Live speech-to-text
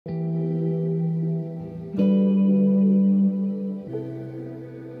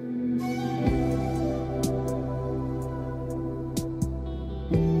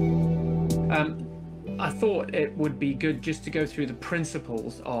thought it would be good just to go through the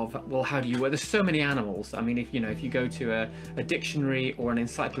principles of, well, how do you work? There's so many animals. I mean, if you go to a dictionary or an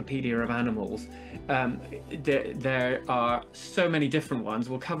encyclopedia of animals, there are so many different ones.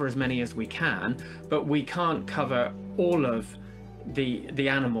 We'll cover as many as we can, but we can't cover all of the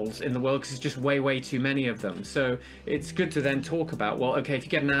animals in the world because it's just way too many of them. So it's good to then talk about, well, okay, if you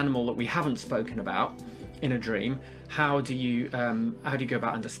get an animal that we haven't spoken about in a dream, how do you go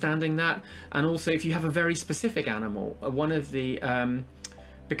about understanding that? And also, if you have a very specific animal, one of the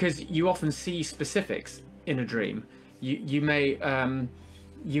because you often see specifics in a dream, you may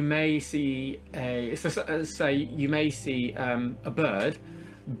see a bird,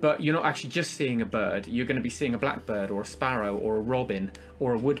 but you're not actually just seeing a bird. You're going to be seeing a blackbird or a sparrow or a robin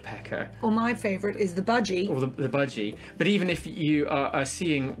or a woodpecker. Or my favorite is the budgie. Or the budgie. But even if you are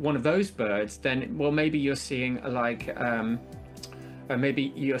seeing one of those birds, then, well, maybe you're seeing like,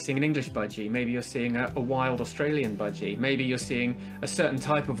 maybe you're seeing an English budgie. Maybe you're seeing a wild Australian budgie. Maybe you're seeing a certain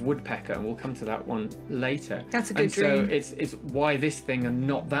type of woodpecker, and we'll come to that one later. That's a good dream. And so it's why this thing and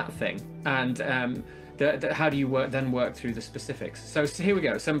not that thing. And how do you work through the specifics? So here we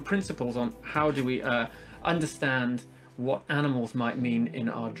go. Some principles on how do we understand what animals might mean in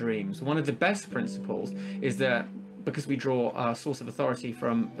our dreams. One of the best principles is that, because we draw our source of authority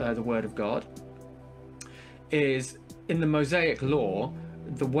from the Word of God, is in the Mosaic law,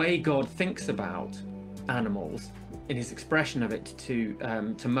 the way God thinks about animals in his expression of it to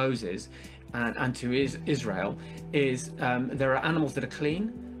Moses and to Israel is there are animals that are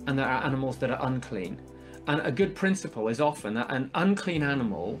clean and there are animals that are unclean. And a good principle is often that an unclean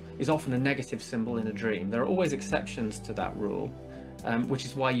animal is often a negative symbol in a dream. There are always exceptions to that rule, which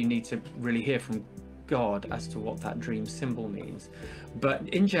is why you need to really hear from God as to what that dream symbol means. But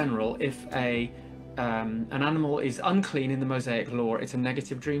in general, if an animal is unclean in the Mosaic law, it's a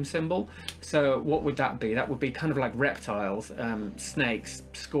negative dream symbol. So what would that be? That would be kind of like reptiles, snakes,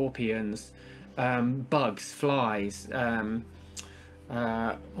 scorpions, bugs, flies,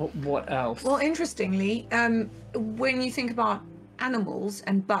 what else? Well, interestingly, when you think about animals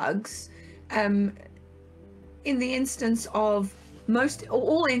and bugs, in the instance of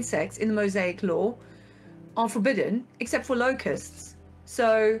all insects in the Mosaic law are forbidden except for locusts.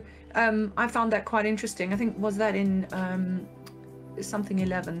 So I found that quite interesting. I think, was that in something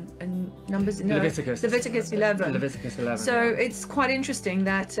 11 and Numbers? No, Leviticus 11. Leviticus 11. So it's quite interesting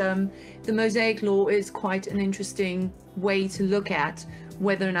that the Mosaic law is quite an interesting way to look at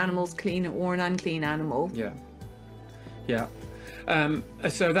whether an animal's clean or an unclean animal. Yeah.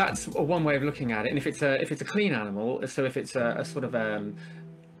 So that's one way of looking at it. And if it's a clean animal, so if it's a sort of a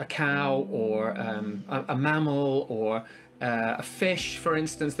cow or a mammal or a fish, for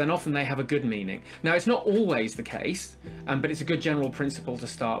instance, then often they have a good meaning. Now, it's not always the case, but it's a good general principle to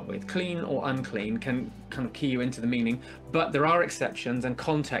start with. Clean or unclean can kind of key you into the meaning, but there are exceptions, and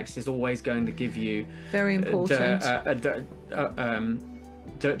context is always going to give you very important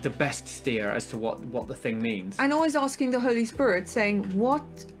the best steer as to what the thing means. And always asking the Holy Spirit, saying, what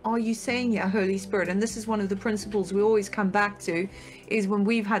are you saying here, Holy Spirit? And this is one of the principles we always come back to, is when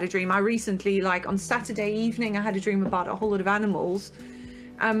we've had a dream. I recently, like on Saturday evening, I had a dream about a whole lot of animals,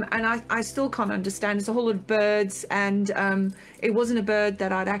 and I still can't understand. It's a whole lot of birds, and it wasn't a bird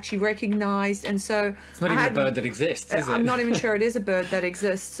that I'd actually recognized, and so it's not even a bird that exists, is it? I'm not even sure it is a bird that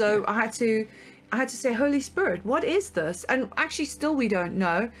exists. So I had to say, Holy Spirit, what is this? And actually still we don't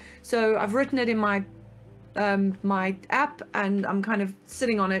know. So I've written it in my my app, and I'm kind of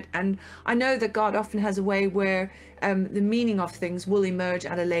sitting on it, and I know that God often has a way where the meaning of things will emerge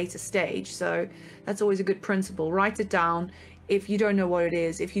at a later stage. So that's always a good principle. Write it down. If you don't know what it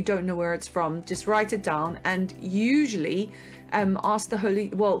is, if you don't know where it's from, just write it down, and usually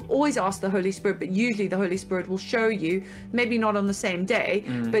always ask the Holy Spirit, but usually the Holy Spirit will show you, maybe not on the same day,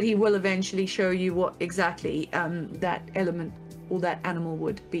 but he will eventually show you what exactly that element or that animal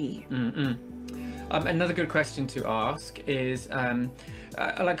would be. Another good question to ask is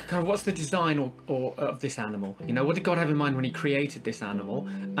like, kind of, what's the design or of this animal? You know, what did God have in mind when he created this animal,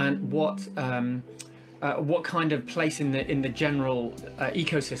 and what kind of place in the general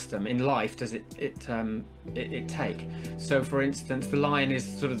ecosystem in life does it take? So, for instance, the lion is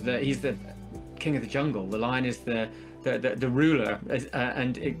sort of he's the king of the jungle. The lion is the ruler,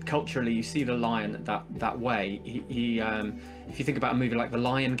 and culturally you see the lion that way. He if you think about a movie like The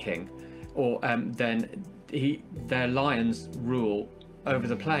Lion King, or then their lions rule over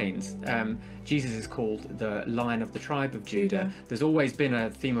the plains. Jesus is called the Lion of the tribe of Judah. There's always been a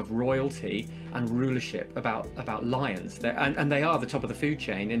theme of royalty and rulership about lions, and they are the top of the food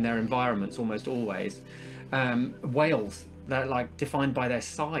chain in their environments almost always. Whales They're like defined by their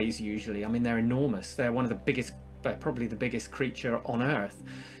size usually. I mean, they're enormous. They're one of the biggest, probably the biggest creature on Earth.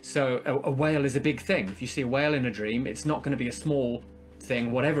 So a whale is a big thing. If you see a whale in a dream, it's not going to be a small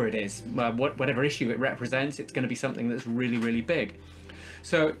thing, whatever it is, whatever issue it represents. It's going to be something that's really, really big.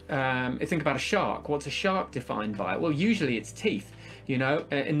 So you think about a shark. What's a shark defined by? Well, usually it's teeth. You know,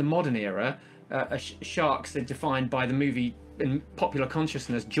 in the modern era, sharks are defined by the movie. In popular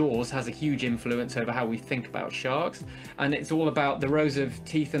consciousness, Jaws has a huge influence over how we think about sharks, and it's all about the rows of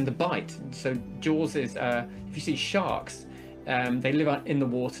teeth and the bite. So Jaws is, if you see sharks, they live in the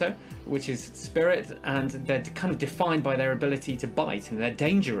water, which is spirit, and they're kind of defined by their ability to bite, and they're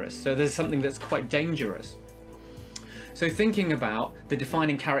dangerous. So there's something that's quite dangerous. So thinking about the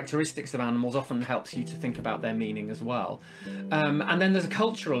defining characteristics of animals often helps you to think about their meaning as well. And then there's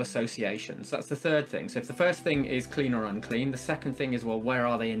cultural associations. That's the third thing. So if the first thing is clean or unclean, the second thing is, well, where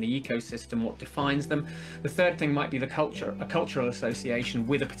are they in the ecosystem? What defines them? The third thing might be the culture, a cultural association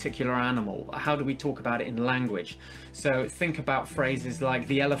with a particular animal. How do we talk about it in language? So think about phrases like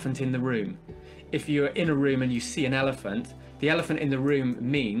the elephant in the room. If you're in a room and you see an elephant, the elephant in the room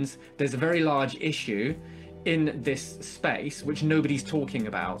means there's a very large issue in this space which nobody's talking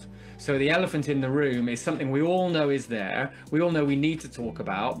about. So the elephant in the room is something we all know is there, we all know we need to talk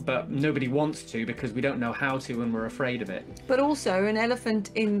about, but nobody wants to because we don't know how to and we're afraid of it. But also an elephant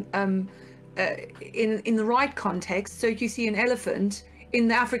in the right context. So if you see an elephant in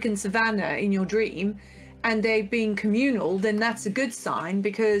the African savannah in your dream and they're being communal, then that's a good sign,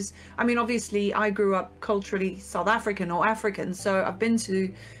 because I mean, obviously I grew up culturally South African or African, so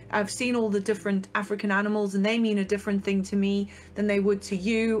I've seen all the different African animals, and they mean a different thing to me than they would to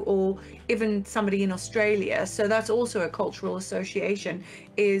you, or even somebody in Australia. So that's also a cultural association,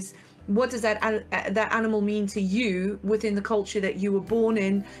 is what does that animal mean to you within the culture that you were born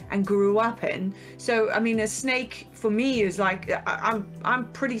in and grew up in? So I mean, a snake for me is like,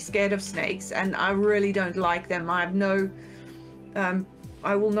 I'm pretty scared of snakes, and I really don't like them. I have no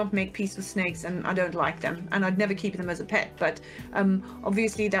I will not make peace with snakes, and I don't like them, and I'd never keep them as a pet. But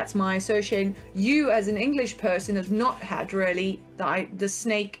obviously that's my association. You as an English person have not had really the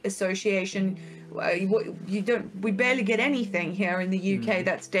snake association. We barely get anything here in the UK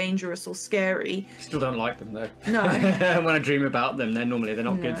that's dangerous or scary. Still don't like them though. No. When I dream about them, they're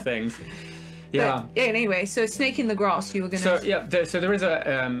not good things. Yeah. But, anyway, so snake in the grass, you were going to... So, yeah, so there is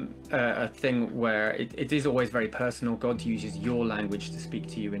a thing where it is always very personal. God uses your language to speak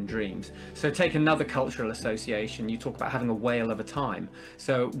to you in dreams. So take another cultural association. You talk about having a whale of a time.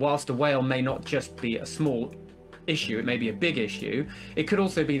 So whilst a whale may not just be a small issue, it may be a big issue. It could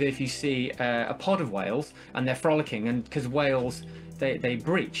also be that if you see a pod of whales and they're frolicking, and because whales... They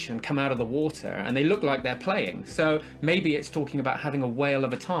breach and come out of the water and they look like they're playing. So maybe it's talking about having a whale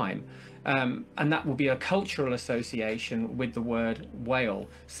of a time. And that will be a cultural association with the word whale.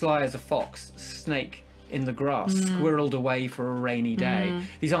 Sly as a fox, snake in the grass, squirreled away for a rainy day.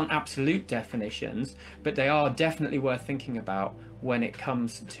 These aren't absolute definitions, but they are definitely worth thinking about when it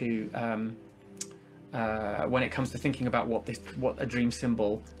comes to thinking about what a dream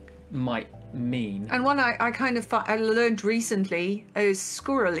symbol might mean. And one I learned recently is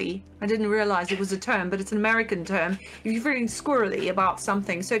squirrely. I didn't realize it was a term, but it's an American term. If you're feeling squirrely about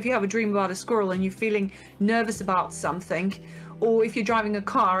something, so if you have a dream about a squirrel and you're feeling nervous about something, or if you're driving a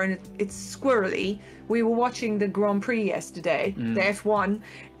car and it's squirrely. We were watching the Grand Prix yesterday, the F1,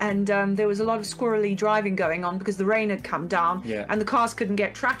 and there was a lot of squirrely driving going on because the rain had come down and the cars couldn't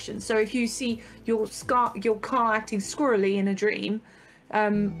get traction. So if you see your car acting squirrely in a dream,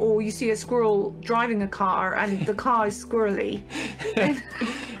 or you see a squirrel driving a car and the car is squirrely.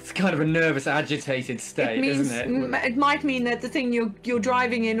 It's kind of a nervous, agitated state, isn't it? It might mean that the thing you're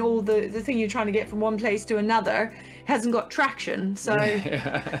driving in, or the thing you're trying to get from one place to another, hasn't got traction. So.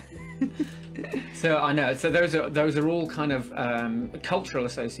 Yeah. So I know. So those are all kind of cultural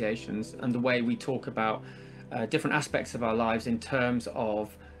associations, and the way we talk about different aspects of our lives in terms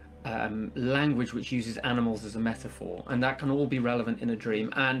of language which uses animals as a metaphor, and that can all be relevant in a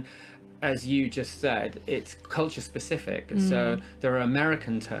dream. And as you just said, it's culture specific. So there are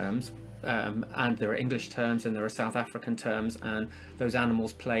American terms, and there are English terms, and there are South African terms, and those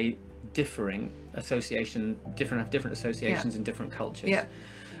animals play different associations in different cultures.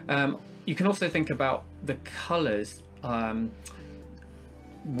 You can also think about the colors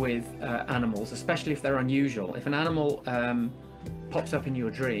with animals, especially if they're unusual. If an animal pops up in your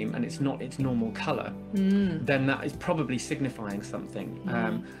dream and it's not its normal color, then that is probably signifying something.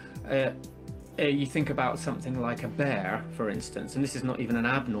 You think about something like a bear, for instance, and this is not even an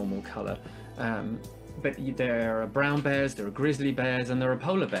abnormal color, but there are brown bears, there are grizzly bears, and there are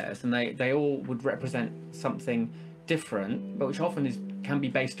polar bears, and they all would represent something different, but which often can be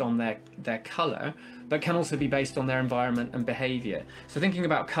based on their color, but can also be based on their environment and behavior. So thinking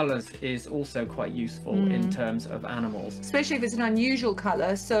about colors is also quite useful in terms of animals. Especially if it's an unusual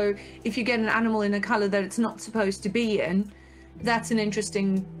color. So if you get an animal in a color that it's not supposed to be in, that's an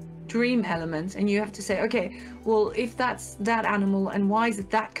interesting dream element. And you have to say, okay, well, if that's that animal and why is it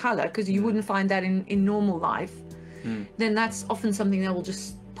that color, because you wouldn't find that in normal life, then that's often something that will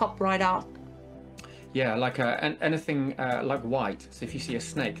just pop right out. Yeah, like anything like white. So if you see a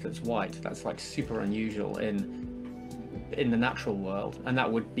snake that's white, that's like super unusual in the natural world, and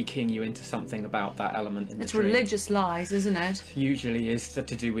that would be keying you into something about that element in the It's dream. religious lies, isn't it? Usually is to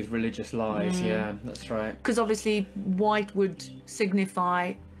do with religious lies. Yeah, that's right. Because obviously white would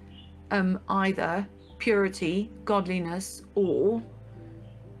signify either purity, godliness, or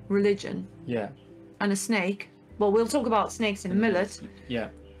religion. Yeah. And a snake, well, we'll talk about snakes in a minute. Yeah.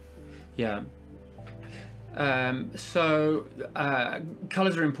 Yeah. So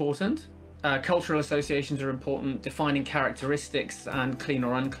colors are important. Cultural associations are important. Defining characteristics and clean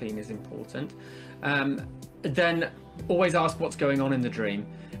or unclean is important. Then always ask what's going on in the dream.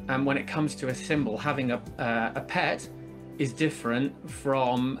 When it comes to a symbol, having a pet is different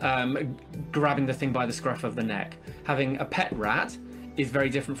from grabbing the thing by the scruff of the neck. Having a pet rat is very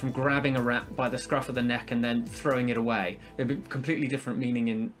different from grabbing a rat by the scruff of the neck and then throwing it away. There'd be completely different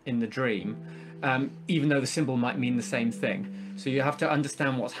meaning in the dream, even though the symbol might mean the same thing. So you have to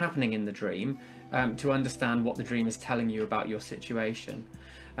understand what's happening in the dream to understand what the dream is telling you about your situation.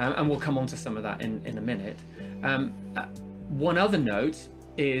 And we'll come on to some of that in a minute. One other note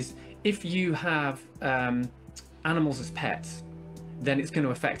is if you have animals as pets, then it's going to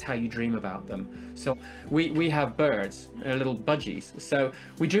affect how you dream about them. So we have birds, little budgies. So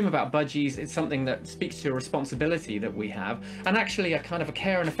we dream about budgies. It's something that speaks to a responsibility that we have, and actually a kind of a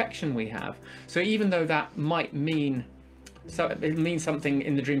care and affection we have. So even though that might mean, so it means something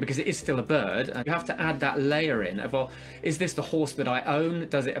in the dream because it is still a bird, and you have to add that layer in of, well, is this the horse that I own?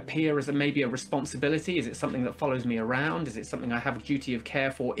 Does it appear as maybe a responsibility? Is it something that follows me around? Is it something I have a duty of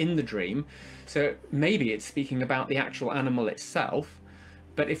care for in the dream? So maybe it's speaking about the actual animal itself,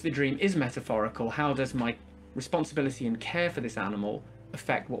 but if the dream is metaphorical, how does my responsibility and care for this animal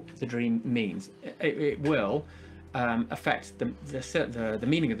affect what the dream means? It will affect the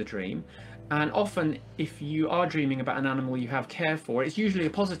meaning of the dream. And often, if you are dreaming about an animal you have care for, it's usually a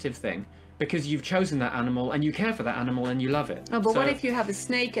positive thing because you've chosen that animal and you care for that animal and you love it. Oh, but what if you have a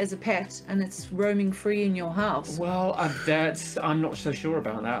snake as a pet and it's roaming free in your house? Well, I'm not so sure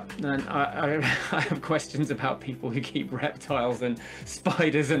about that. And I have questions about people who keep reptiles and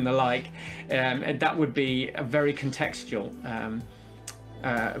spiders and the like. And that would be a very contextual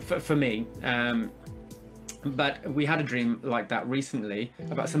for me. But we had a dream like that recently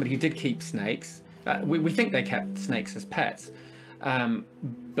about somebody who did keep snakes. We think they kept snakes as pets.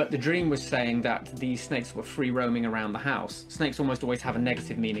 But the dream was saying that these snakes were free roaming around the house. Snakes almost always have a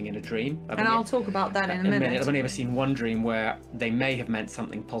negative meaning in a dream. And I'll talk about that in a minute. I've only ever seen one dream where they may have meant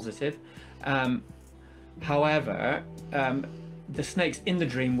something positive. However, the snakes in the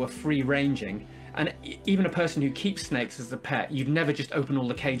dream were free ranging. And even a person who keeps snakes as a pet, you'd never just open all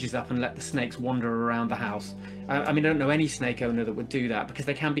the cages up and let the snakes wander around the house. I mean, I don't know any snake owner that would do that because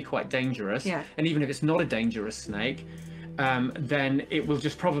they can be quite dangerous. Yeah. And even if it's not a dangerous snake, then it will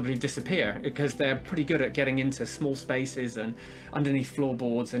just probably disappear because they're pretty good at getting into small spaces and underneath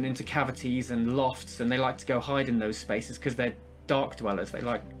floorboards and into cavities and lofts, and they like to go hide in those spaces because they're dark dwellers. They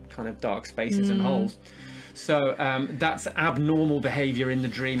like kind of dark spaces and holes. So that's abnormal behavior in the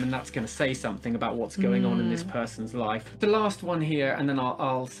dream, and that's going to say something about what's going on in this person's life. The last one here, and then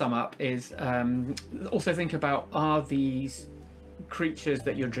I'll sum up, is also think about, are these creatures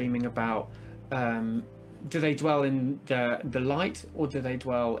that you're dreaming about, do they dwell in the light or do they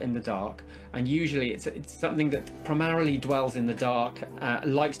dwell in the dark? And usually it's something that primarily dwells in the dark,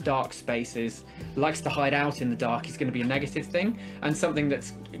 likes dark spaces, likes to hide out in the dark is going to be a negative thing, and something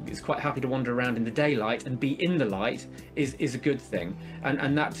that's quite happy to wander around in the daylight and be in the light is a good thing.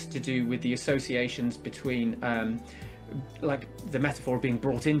 And that's to do with the associations between like the metaphor of being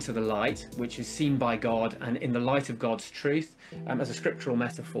brought into the light, which is seen by God and in the light of God's truth, as a scriptural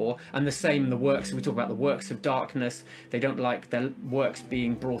metaphor. And the same, the works, we talk about the works of darkness. They don't like their works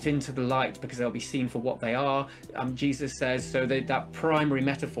being brought into the light because they'll be seen for what they are. Jesus says, so that primary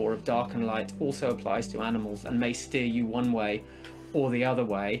metaphor of dark and light also applies to animals and may steer you one way or the other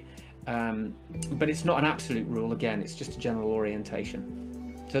way. But it's not an absolute rule. Again, it's just a general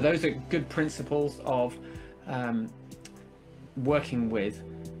orientation. So those are good principles of working with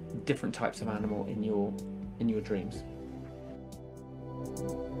different types of animal in your dreams.